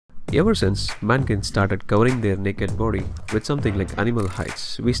Ever since mankind started covering their naked body with something like animal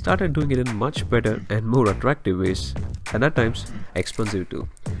hides, we started doing it in much better and more attractive ways, and at times expensive too.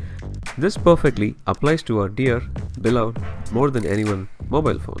 This perfectly applies to our dear, beloved, more than anyone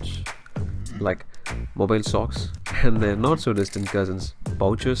mobile phones, like mobile socks and their not so distant cousins,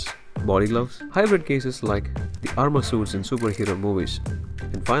 pouches, body gloves, hybrid cases like the armor suits in superhero movies,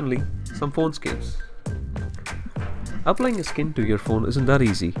 and finally, some phone skins. Applying a skin to your phone isn't that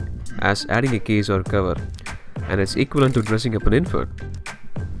easy as adding a case or cover, and it's equivalent to dressing up an infant.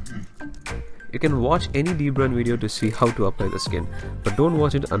 You can watch any DBrand video to see how to apply the skin, but don't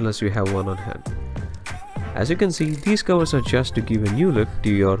watch it unless you have one on hand. As you can see, these covers are just to give a new look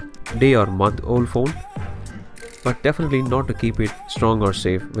to your day or month old phone, but definitely not to keep it strong or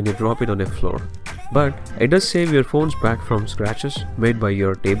safe when you drop it on a floor. But it does save your phone's back from scratches made by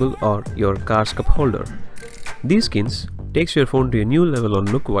your table or your car's cup holder. These skins takes your phone to a new level on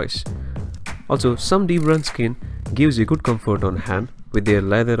look wise. Also, some DBrand skin gives you good comfort on hand with their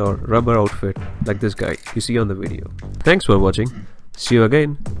leather or rubber outfit like this guy you see on the video. Thanks for watching. See you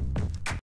again.